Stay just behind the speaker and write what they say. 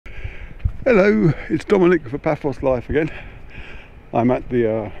Hello, it's Dominic for Paphos Life again. I'm at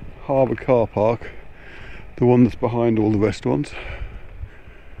the Harbour car park, the one that's behind all the restaurants,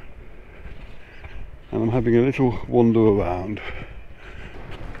 and I'm having a little wander around.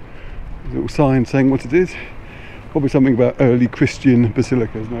 There's a little sign saying what it is, probably something about early Christian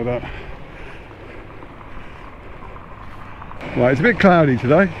basilicas, no doubt. Right, it's a bit cloudy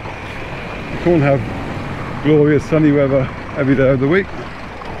today. You can't have glorious sunny weather every day of the week,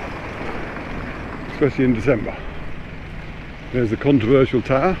 especially in December. There's the controversial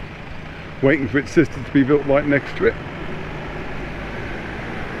tower, waiting for its sister to be built right next to it.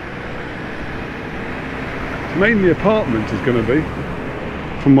 It's mainly apartments it's going to be,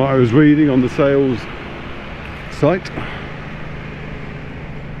 from what I was reading on the sales site.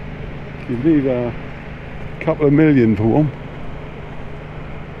 You need a couple of million for one,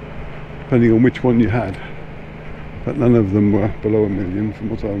 depending on which one you had. But none of them were below $1 million from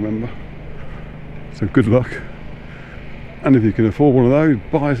what I remember. So good luck. And if you can afford one of those,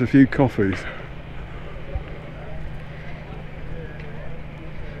 buy us a few coffees.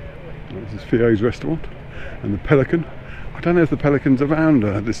 This is Theo's restaurant and the Pelican. I don't know if the Pelican's around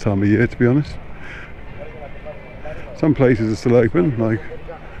at this time of year, to be honest. Some places are still open, like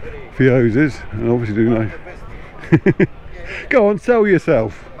Theo's is, and obviously do know. Go on, sell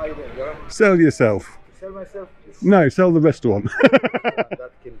yourself. Sell yourself. Sell myself? No, sell the restaurant.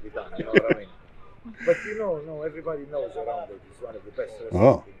 That can be done, you know what I mean? But you know, no, everybody knows around it. It's one of the best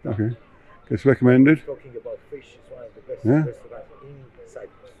restaurants. Oh, okay. It's recommended. Talking about fish, it's one of the best restaurants in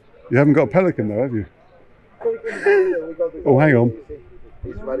Cyprus. You haven't got a Pelican though, have you? Oh, hang on.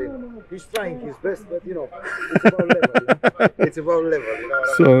 He's trying his best, but you know, it's about level. You know? It's about level, you know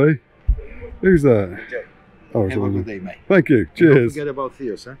what I mean? Sorry. Who's that? Oh, Have a good day, mate. Thank you. Cheers. Don't forget about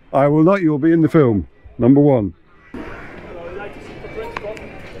Theo's, huh? I will not. You will be in the film. Number one.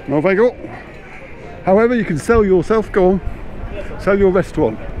 No, thank you. However, you can sell yourself. Go on. Yes, sell your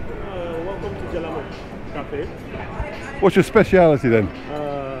restaurant. Welcome to Jalamo Cafe. What's your speciality then?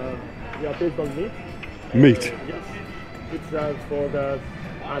 We are based on meat. Meat. Yes. Pizzas, burgers,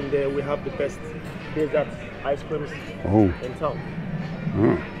 and we have the best dessert ice creams in town.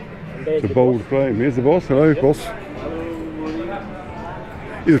 Oh. It's a bold claim. Here's the boss. Hello, boss.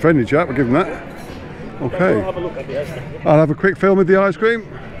 He's a friendly chap. I'll give him that. Okay. Have a look at the ice cream. I'll have a quick film of the ice cream.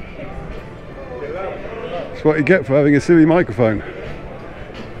 That's what you get for having a silly microphone.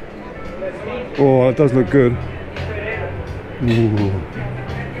 Oh, that does look good. Ooh.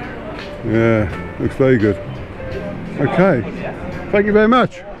 Yeah, looks very good. Okay, thank you very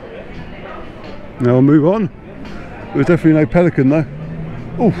much. Now I'll move on. There's definitely no Pelican though.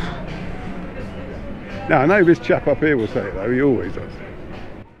 Oof. Now I know this chap up here will say it though, he always does.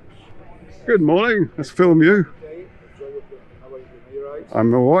 Good morning, let's film you.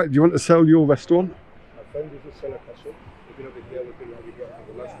 I'm alright. Do you want to sell your restaurant? My friend is a seller castle. We've been over here, we've been over here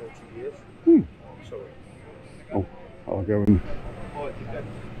for the last 30 years. Sorry. Oh, I'll go and...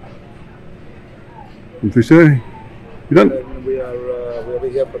 What do you say? You done? We are over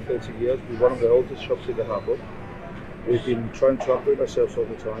here for 30 years. We're one of the oldest shops in the harbour. We've been trying to upgrade ourselves all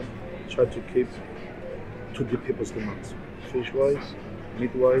the time, try to keep to the people's demands. Fish-wise,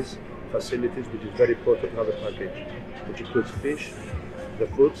 meat-wise, facilities, which is very important to have a package, which includes fish, the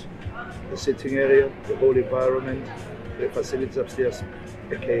food, the sitting area, the whole environment, the facilities upstairs,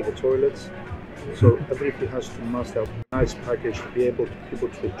 aka the toilets. So everything has to must have a nice package to be able to people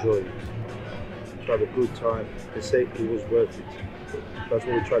to enjoy it, to have a good time, and say it was worth it. That's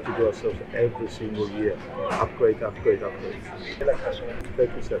what we try to do ourselves every single year. Upgrade, upgrade, upgrade.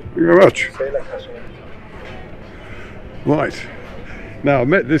 Thank you, sir. Thank you very much. Right. Now, I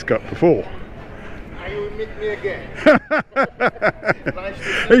met this guy before. And you will meet me again. Nice to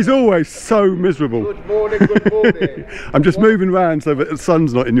meet you. He's always so miserable. Good morning, good morning. I'm just moving around so that the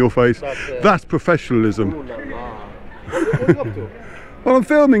sun's not in your face. That's professionalism. Ooh la la. What are you up to? Well, I'm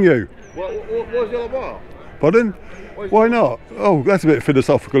filming you. What's it all about? Pardon? Why not? Oh, that's a bit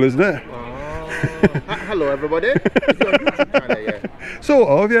philosophical, isn't it? Hello, everybody. It's your YouTube channel, yeah? Sort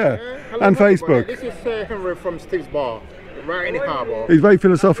of, yeah. Hello, And everybody. Facebook. This is Henry from Steve's Bar, right in the harbour. He's very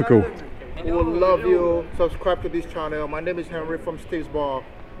philosophical. We will love you. Subscribe to this channel. My name is Henry from Steve's Bar.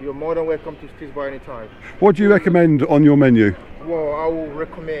 You're more than welcome to Steve's Bar anytime. What do you recommend on your menu? Well, I will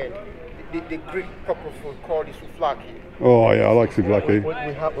recommend the Greek proper food called the souvlaki. Oh yeah, I like souvlaki.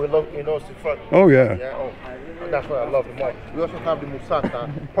 We love, you know, souvlaki. Oh yeah. Yeah, oh, that's what I love the most. We also have the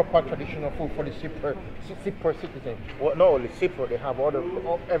moussaka, proper traditional food for the Cypriot citizen. Well, not only Cypriot, they have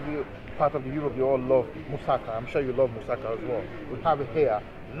every part of Europe. They all love moussaka. I'm sure you love moussaka as well. We have it here.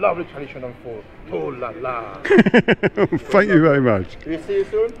 lovely traditional food. Oh la la. Thank you very much. Do we see you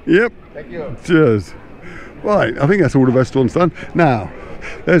soon? Yep. Thank you. Cheers. Right, I think that's all the restaurants done. Now,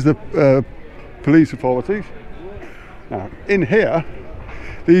 there's the police authorities. Now, in here,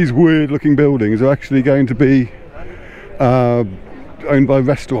 these weird looking buildings are actually going to be owned by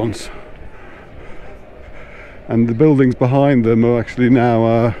restaurants. And the buildings behind them are actually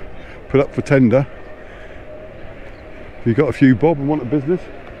now put up for tender. If you've got a few bob and want a business.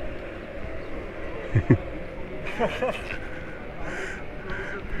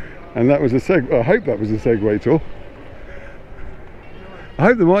 And that was a I hope that was a segue tour. I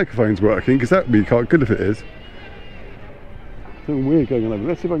hope the microphone's working, because that would be quite good if it is. Something weird going on over there.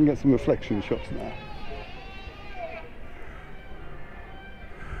 Let's see if I can get some reflection shots now.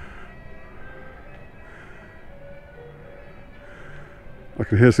 I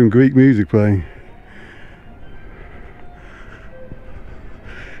can hear some Greek music playing.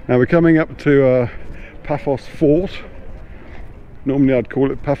 Now we're coming up to Paphos Fort. Normally I'd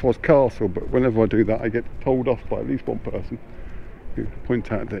call it Paphos Castle, but whenever I do that I get told off by at least one person who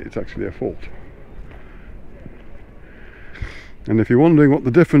point out that it's actually a fort. And if you're wondering what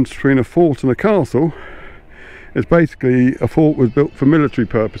the difference between a fort and a castle, it's basically a fort was built for military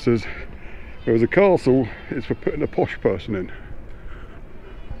purposes, whereas a castle is for putting a posh person in.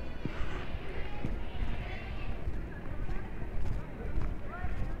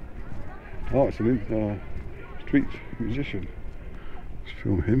 Oh, it's an street musician. Let's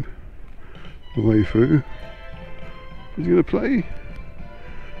film him the way through. Is he going to play?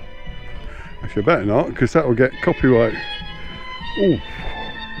 Actually, I better not, because that will get copyright. Oh,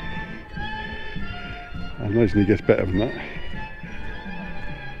 I imagine he gets better than that.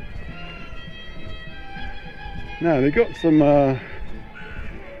 Now they've got some. I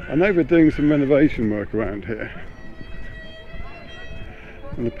know they're doing some renovation work around here.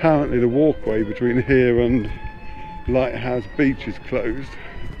 And apparently the walkway between here and Lighthouse Beach is closed.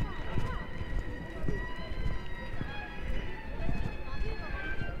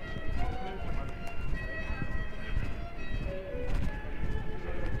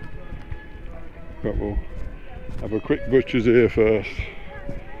 But we'll have a quick butcher's here first.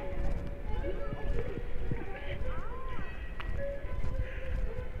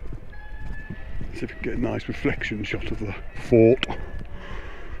 See if we can get a nice reflection shot of the fort.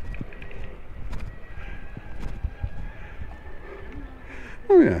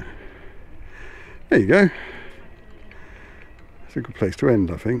 Oh yeah, there you go. That's a good place to end,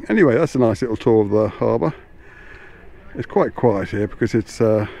 I think. Anyway, that's a nice little tour of the harbour. It's quite quiet here because it's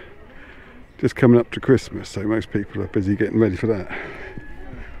just coming up to Christmas, so most people are busy getting ready for that.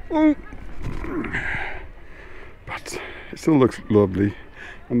 Oh. But it still looks lovely,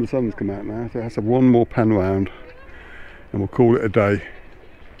 and the sun's come out now, so let's have one more pan round and we'll call it a day.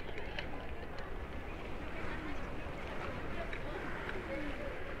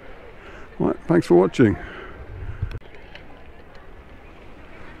 Right, thanks for watching.